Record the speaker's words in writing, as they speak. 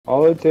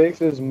All it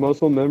takes is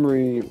muscle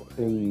memory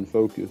and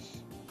focus.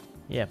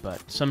 Yeah,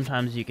 but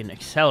sometimes you can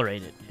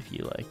accelerate it if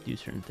you like do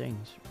certain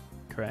things,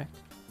 correct?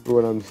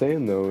 What I'm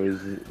saying though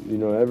is, you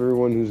know,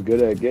 everyone who's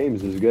good at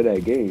games is good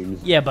at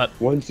games. Yeah, but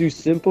once you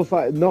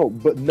simplify, no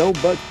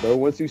buts, bro.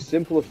 Once you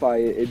simplify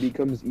it, it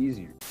becomes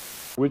easier.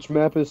 Which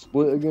map is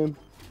split again?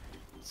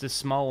 it's a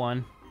small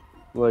one.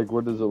 Like,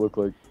 what does it look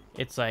like?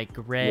 It's like Name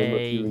a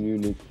gray. few you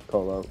need to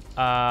call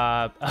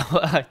out.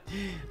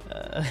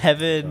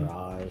 Heaven,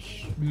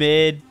 Garage.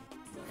 mid,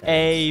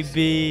 A,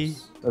 B.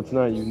 That's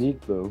not unique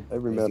though.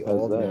 Every map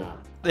has that.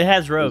 It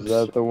has ropes. Is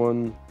that the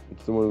one?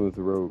 It's the one with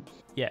the ropes.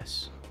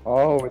 Yes.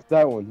 Oh, it's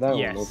that one. That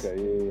Yes. one.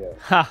 Okay, yeah.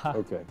 Haha.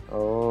 Okay.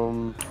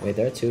 Wait,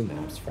 there are two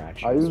maps,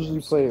 fractions. I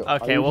usually play.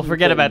 Okay, we'll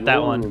forget about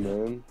that one.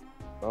 Man.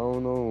 I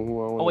don't know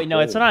who I want. Oh wait, no,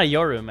 it's not a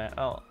Yoru map.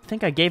 Oh, I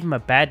think I gave him a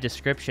bad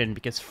description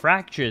because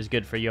Fracture is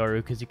good for Yoru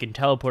because you can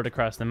teleport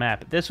across the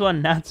map. This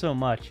one, not so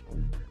much.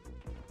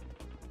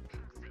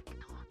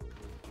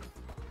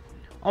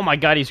 Oh my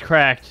god, he's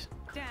cracked.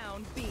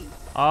 Down B.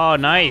 Oh,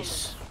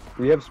 nice.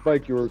 We have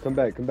Spike. You come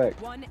back. Come back.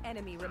 One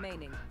enemy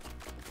remaining.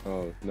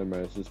 Oh, never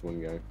mind. It's just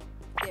one guy.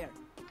 There.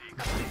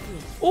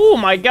 Oh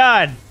my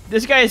god,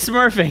 this guy is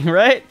smurfing,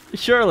 right?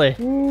 Surely.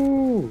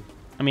 Woo!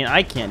 I mean,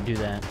 I can't do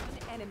that.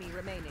 One enemy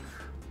remaining.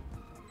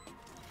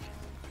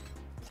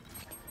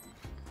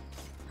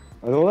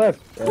 On the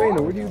left.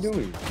 Reina, what are you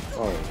doing?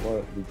 Oh,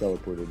 well, he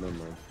teleported. Never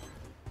mind.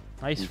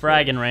 Nice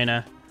fragging,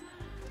 Reyna.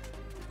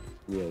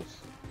 Yes.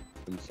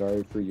 I'm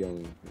sorry for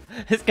yelling.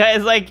 This guy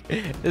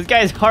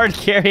is hard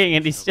carrying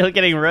and he's still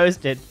getting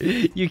roasted.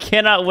 You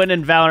cannot win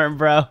in Valorant,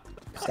 bro.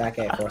 Stack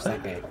A, 4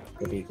 stack A.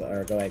 Go B, go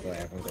ahead,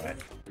 everyone go ahead.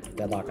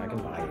 Deadlock, I can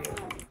buy you.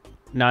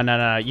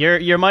 No.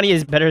 Your money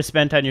is better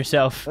spent on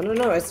yourself.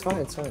 No, it's fine,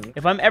 it's fine.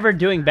 If I'm ever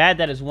doing bad,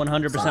 that is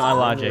 100% my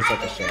logic. Take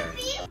a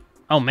share.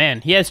 Oh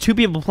man, he has 2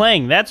 people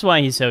playing. That's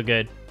why he's so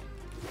good.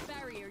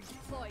 Barriers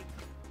deployed.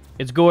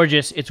 It's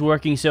gorgeous. It's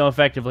working so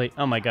effectively.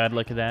 Oh my god,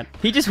 look at that.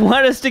 He just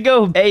wanted us to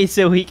go A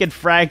so he could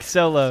frag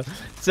solo.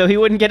 So he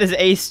wouldn't get his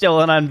A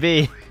stolen on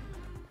B.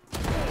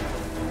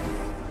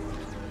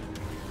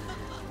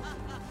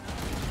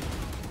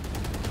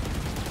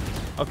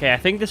 Okay, I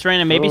think this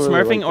Reyna may be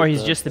smurfing or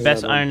he's just the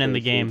best iron in the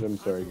game. I'm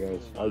sorry,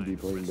 guys. I'd be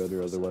playing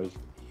better otherwise.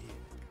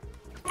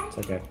 It's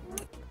okay.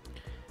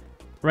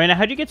 Reyna,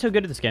 how'd you get so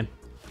good at this game?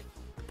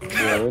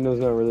 Yeah, Reina's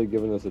not really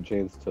giving us a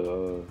chance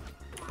to.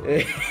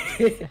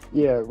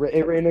 Yeah,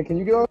 hey, Reina, can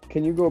you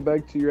go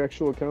back to your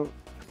actual account?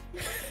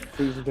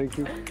 Please and thank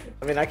you.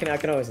 I mean, I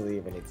can always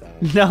leave anytime.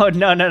 No.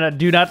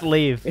 Do not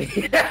leave.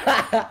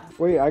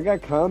 Wait, I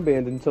got com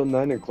banned until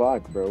 9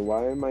 o'clock, bro.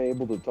 Why am I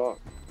able to talk?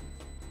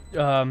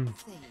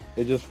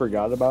 They just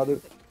forgot about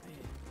it?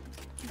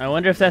 I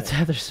wonder if that's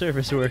how their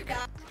servers work.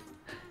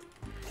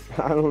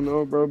 I don't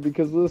know, bro,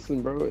 because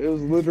listen, bro, it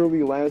was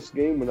literally last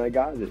game when I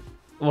got it.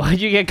 Why'd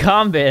you get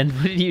com banned?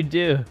 What did you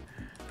do?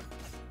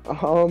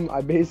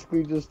 I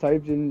basically just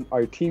typed in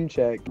our team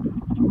chat.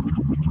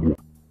 One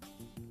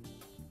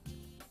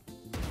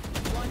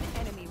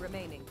enemy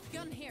remaining.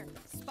 Gun here.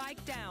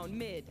 Spike down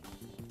mid.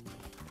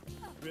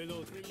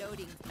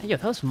 Reloading. Hey, yo,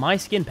 that was my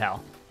skin,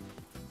 pal.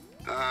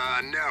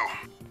 No.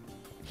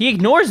 He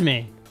ignores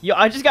me. Yo,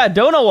 I just got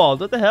dono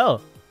walled. What the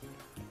hell?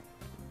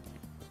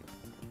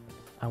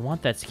 I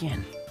want that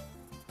skin.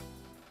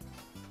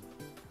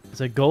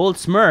 It's a gold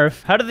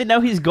smurf. How do they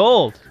know he's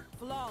gold?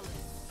 Flawless.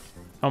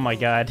 Oh my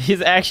god,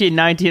 he's actually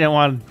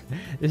 19-1.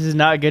 This is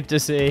not good to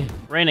see.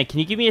 Reyna, can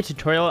you give me a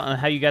tutorial on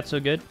how you got so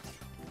good?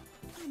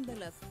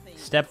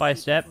 Step by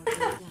step.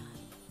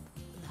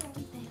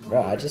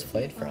 Bro, I just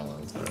played for a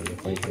long time.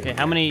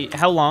 Okay,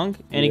 how long?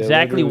 And Yeah,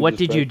 exactly literally what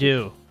just did you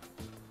do?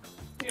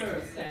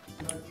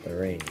 The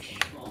range.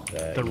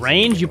 The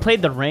range? You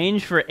played the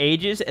range for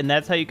ages and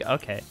that's how you...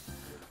 Okay.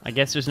 I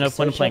guess there's no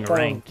point in playing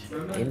ranked.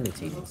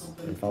 Enmities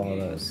and follow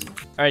those.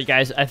 Alright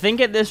guys, I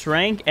think at this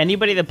rank,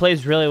 anybody that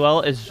plays really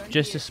well is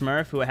just a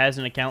smurf who has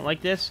an account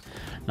like this.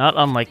 Not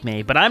unlike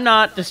me. But I'm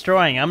not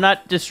destroying. I'm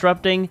not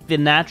disrupting the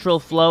natural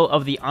flow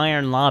of the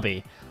iron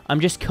lobby. I'm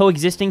just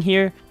coexisting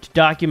here to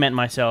document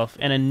myself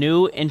in a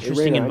new,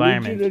 interesting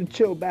environment. I need you to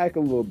chill back a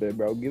little bit,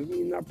 bro. Give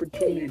me an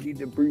opportunity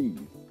to breathe.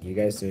 You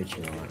guys do what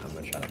you want. I'm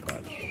gonna try to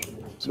clutch.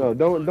 No,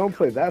 don't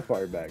play that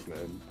far back,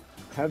 man.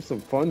 Have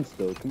some fun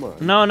still. Come on.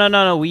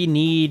 No. We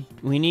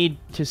need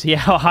to see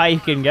how high you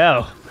can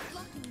go.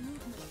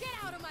 Get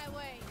out of my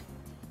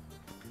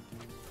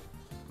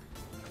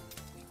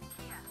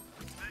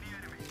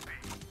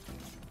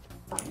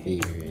way.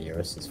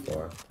 Yours is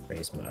 4.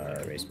 Race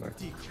mark.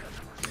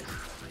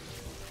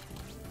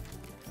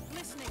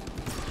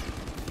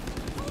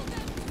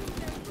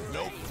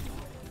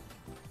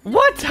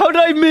 What? How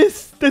did I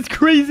miss? That's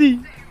crazy.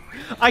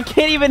 I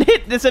can't even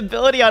hit this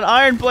ability on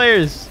iron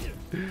players.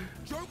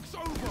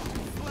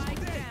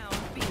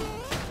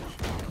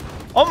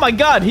 Oh my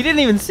god, he didn't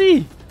even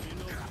see.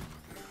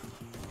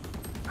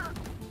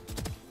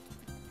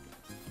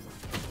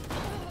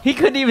 He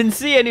couldn't even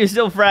see and he was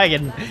still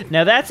fragging.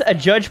 Now that's a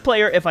judge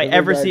player if I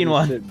ever seen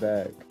one. Sit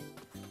back.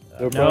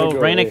 No,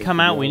 Reyna, come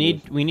out. We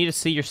need to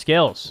see your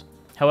skills.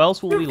 How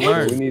else will we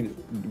learn?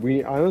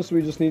 We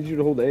honestly just need you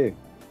to hold A.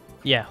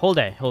 Yeah, hold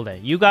A, hold A.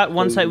 You got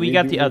one side, we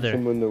got the other.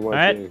 All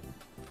right.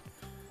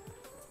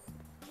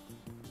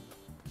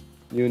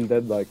 You and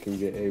Deadlock can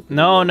get A.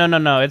 No, no, no,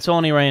 no. It's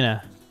only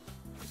Reyna.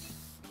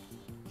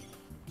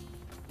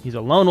 He's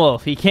a lone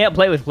wolf. He can't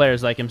play with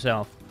players like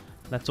himself.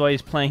 That's why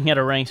he's playing at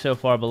a rank so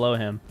far below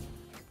him.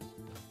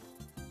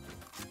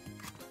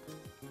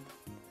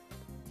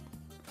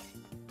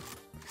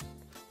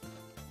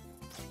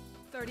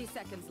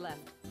 Seconds left.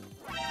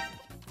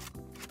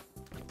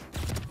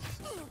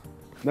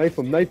 Knife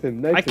him, knife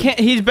him, knife him. I can't.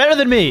 He's better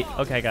than me.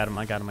 Okay, I got him.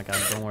 I got him. I got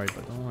him. Don't worry.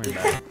 Don't worry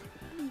about it.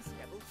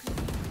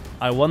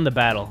 I won the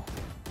battle.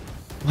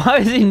 Why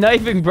is he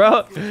knifing,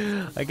 bro?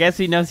 I guess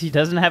he knows he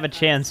doesn't have a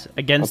chance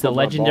against the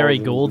legendary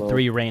Gold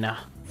 3 Reyna.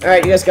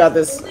 Alright, you guys got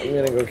this. I'm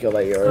gonna go kill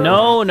that Euro.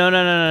 No, no,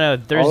 no, no, no,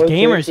 no. There's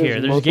gamers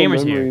here. There's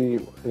gamers here.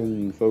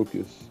 And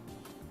focus.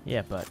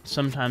 Yeah, but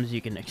sometimes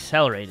you can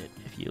accelerate it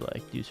if you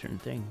like do certain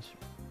things.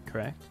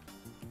 Correct?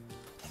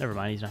 Never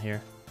mind, he's not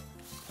here.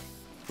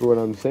 What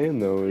I'm saying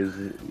though is,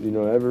 you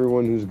know,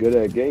 everyone who's good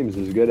at games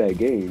is good at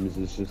games.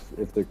 It's just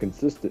if they're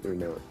consistent or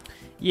not.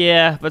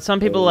 Yeah, but some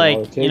people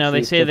like, you know,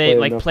 they say they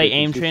like play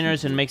aim consistency.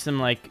 trainers and makes them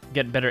like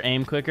get better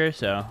aim quicker.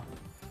 So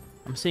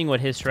I'm seeing what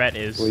his strat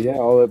is. Well, yeah,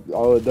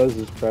 all it does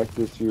is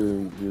practice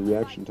your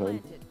reaction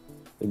time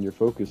and your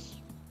focus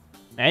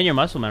And your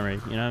muscle memory.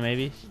 You know,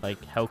 maybe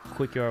like how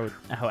quick you are,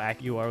 how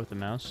accurate you are with the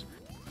mouse.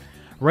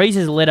 Raze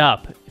is lit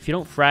up. If you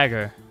don't frag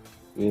her,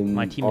 and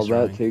my team all is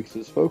that struggling. takes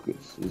is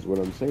focus, is what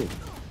I'm saying.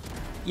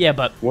 Yeah,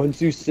 but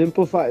Once you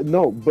simplify,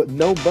 though,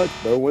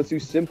 once you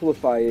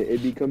simplify it,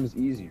 it becomes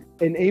easier.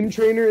 An aim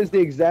trainer is the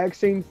exact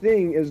same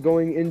thing as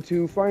going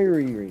into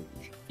firing range.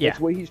 Yeah. That's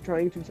what he's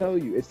trying to tell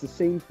you. It's the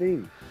same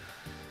thing.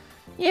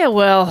 yeah,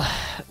 well,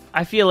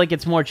 I feel like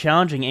it's more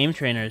challenging aim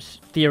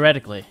trainers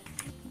theoretically.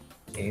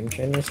 Aim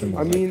trainers?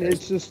 I mean, it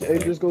just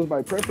goes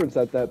by preference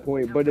at that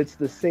point, but it's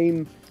the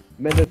same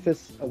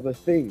metaphys of a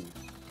thing.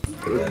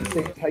 It's the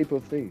same type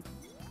of thing.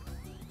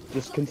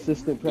 Just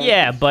consistent practice.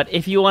 Yeah, but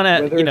if you want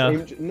to, Whether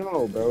you it's know.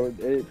 no, bro.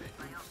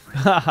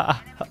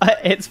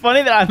 It's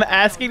funny that I'm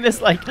asking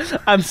this like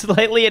I'm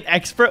slightly an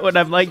expert when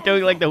I'm like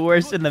doing like the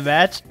worst in the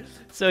match.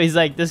 So he's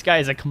like, this guy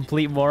is a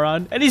complete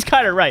moron. And he's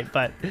kind of right,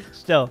 but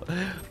still.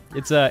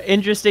 It's a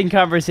interesting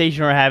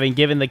conversation we're having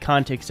given the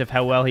context of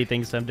how well he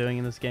thinks I'm doing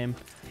in this game.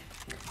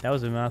 That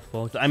was a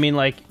mouthful. I mean,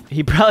 like,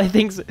 he probably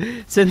thinks,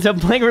 since I'm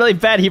playing really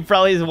bad, he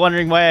probably is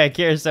wondering why I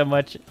care so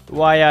much.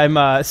 Why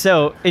I'm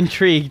so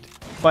intrigued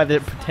by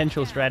the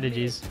potential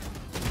strategies.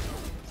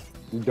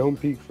 Don't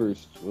peek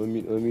first. Let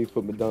me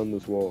put me down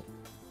this wall,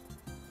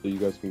 so you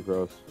guys can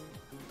cross.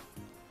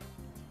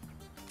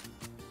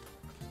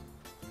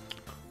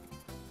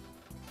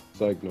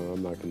 It's like, no,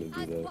 I'm not gonna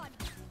do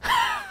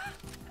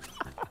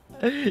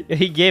that.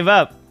 He gave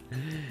up.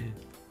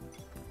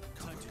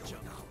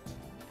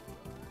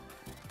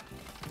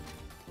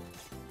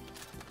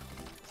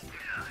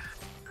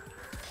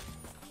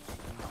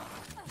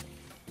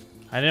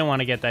 I didn't want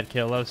to get that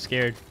kill. I was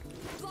scared.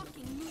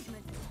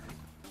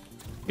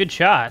 Good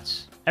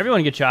shots.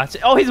 Everyone good shots.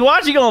 Oh, he's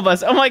watching all of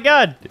us. Oh my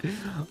god.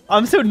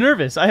 I'm so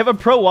nervous. I have a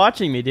pro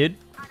watching me, dude.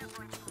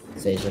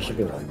 Sage, there should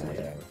be one more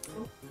there.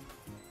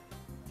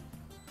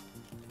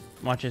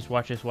 Watch this,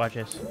 watch this, watch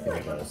this. Here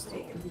it goes.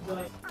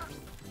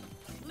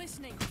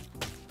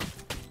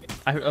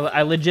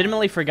 I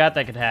legitimately forgot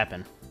that could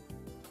happen.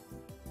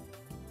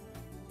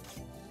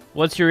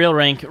 What's your real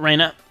rank,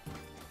 Reyna?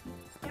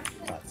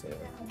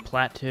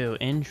 Plat 2.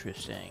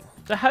 Interesting.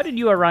 So how did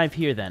you arrive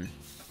here then?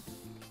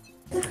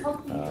 Playing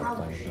with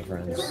my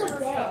friends.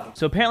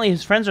 So apparently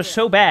his friends are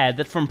so bad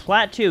that from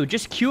Plat 2,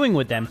 just queuing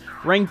with them,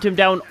 ranked him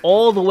down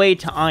all the way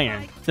to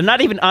Iron. They're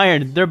not even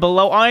Iron. They're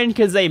below Iron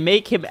because they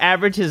make him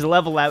average his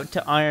level out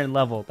to Iron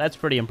level. That's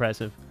pretty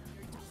impressive.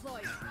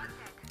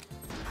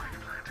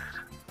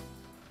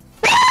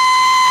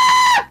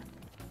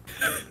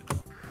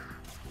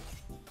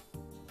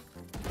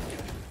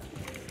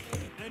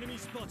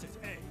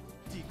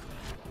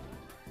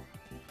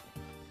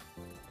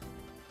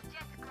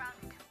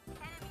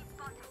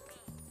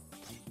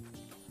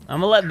 I'm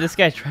gonna let this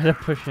guy try to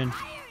push in.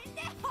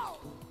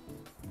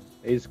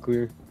 A's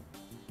clear.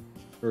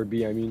 Or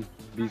B, I mean.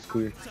 B's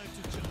clear.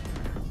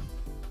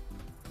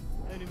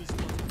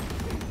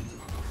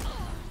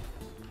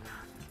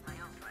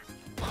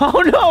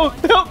 Oh no!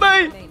 Help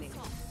me!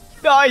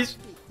 Guys!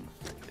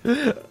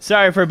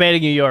 Sorry for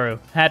baiting you, Yoru.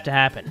 Had to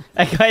happen.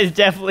 That guy's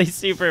definitely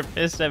super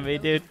pissed at me,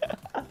 dude.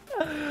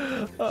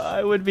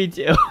 I would be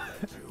too.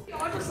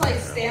 I'll just like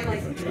stand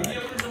like.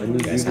 I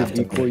need you to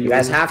decoy You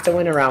guys have to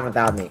win a round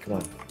without me. Come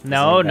on.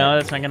 No, no,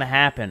 that's not gonna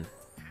happen.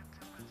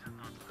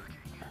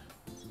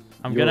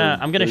 I'm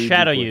gonna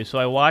shadow you, so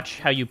I watch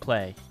how you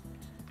play.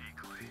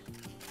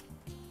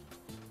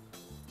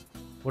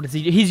 What does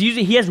he do?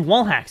 He has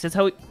wall hacks. That's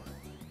how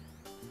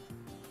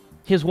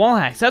he has wall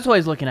hacks. That's why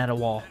he's looking at a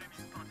wall.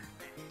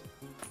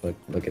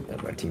 Look at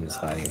them. Our team is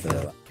fighting for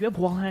the. Do you have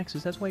wall hacks?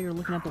 Is that why you're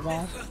looking at the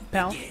wall,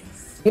 pal? Can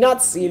you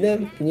not see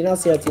them? Can you not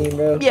see our team,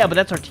 bro? Yeah, but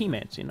that's our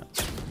teammates, you know.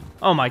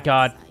 Oh my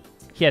god.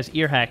 He has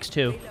ear hacks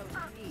too.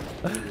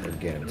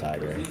 Get him,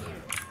 Tiger.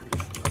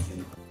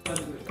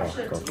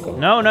 Go.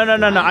 No.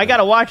 I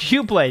gotta watch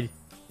you play.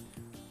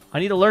 I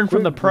need to learn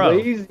from the pro.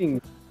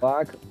 Blazing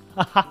block.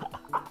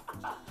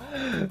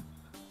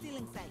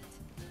 Ceiling sight.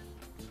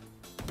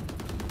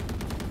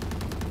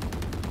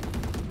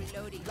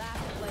 Reloading. Last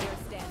player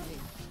standing.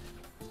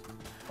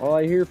 All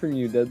I hear from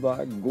you,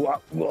 Deadlock. Guap,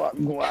 guap,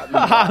 guap,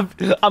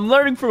 guap. I'm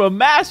learning from a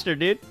master,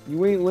 dude.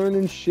 You ain't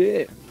learning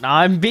shit.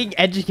 I'm being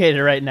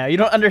educated right now. You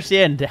don't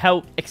understand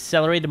how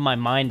accelerated my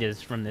mind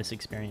is from this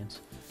experience.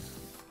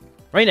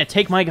 Raina,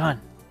 take my gun.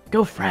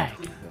 Go frag.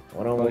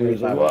 What don't we use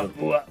that one?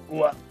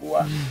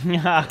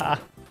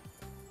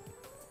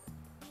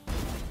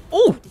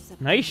 Ooh,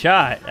 nice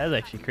shot. That was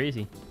actually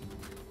crazy.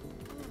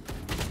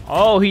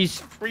 Oh,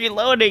 he's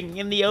freeloading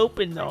in the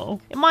open,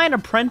 though. Am I an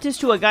apprentice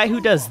to a guy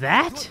who does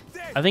that?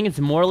 I think it's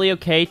morally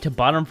okay to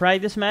bottom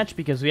frag this match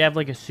because we have,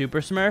 like, a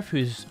super smurf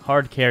who's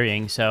hard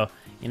carrying. So,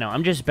 you know,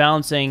 I'm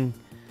balancing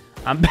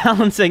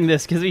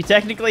this because we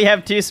technically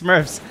have two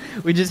smurfs.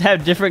 We just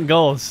have different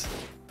goals.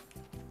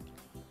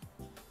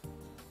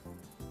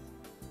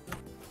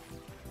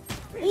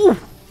 Ooh!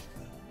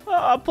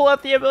 Pull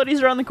out the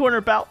abilities around the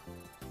corner, pal.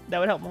 That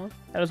would help more.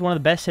 That was one of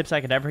the best tips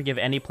I could ever give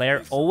any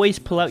player. Always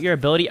pull out your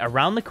ability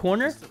around the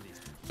corner.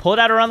 Pull it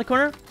out around the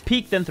corner,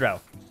 peek, then throw.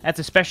 That's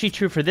especially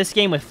true for this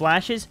game with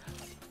flashes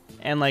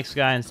and like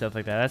Sky and stuff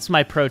like that. That's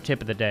my pro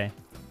tip of the day.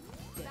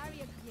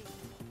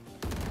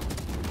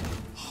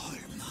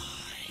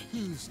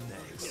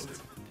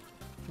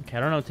 Okay, I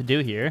don't know what to do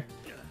here.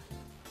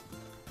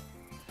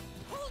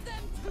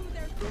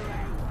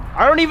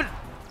 I don't even...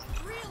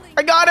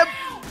 I got him!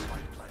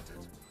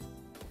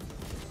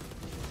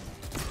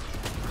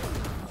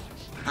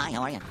 Hi,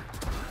 how are you?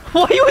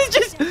 Well, he was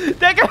just...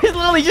 That guy was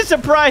literally just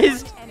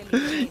surprised.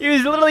 He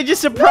was literally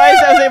just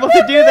surprised I was able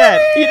to do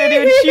that. He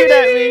didn't even shoot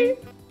at me.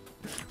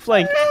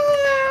 Flank.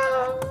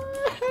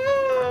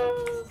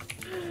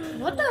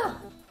 What the?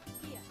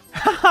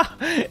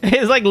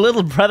 His like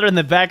little brother in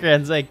the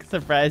background's like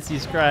surprised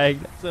he's crying.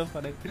 That's so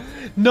funny.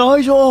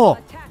 Nice! Oh!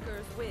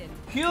 Attackers win.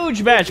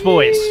 Huge match,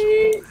 boys.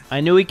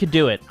 I knew he could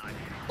do it.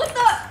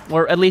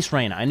 Or at least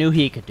Raina. I knew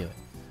he could do it.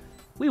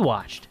 We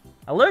watched.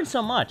 I learned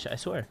so much, I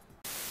swear.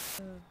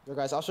 Yo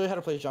guys, I'll show you how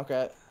to play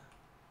Junkrat.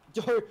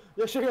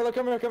 Yo, Sugar, look,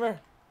 come here. Come here.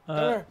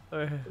 Look,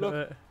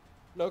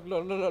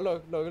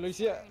 you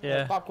see it?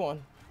 Yeah.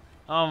 Popcorn.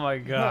 Oh my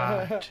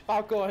god.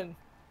 Popcorn.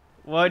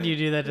 Why'd you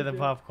do that to the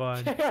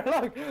popcorn?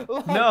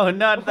 look. No,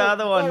 not the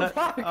other one. Look,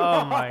 popcorn.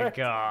 Oh my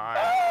god.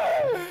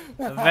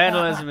 The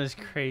vandalism is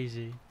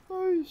crazy.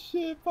 Oh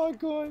shit,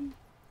 popcorn.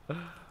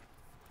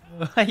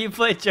 You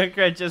play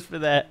Junkrat just for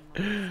that.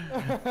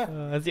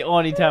 That's the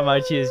only time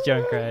I choose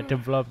Junkrat, to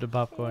blow up the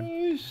popcorn.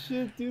 Oh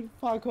shit, dude,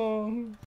 popcorn.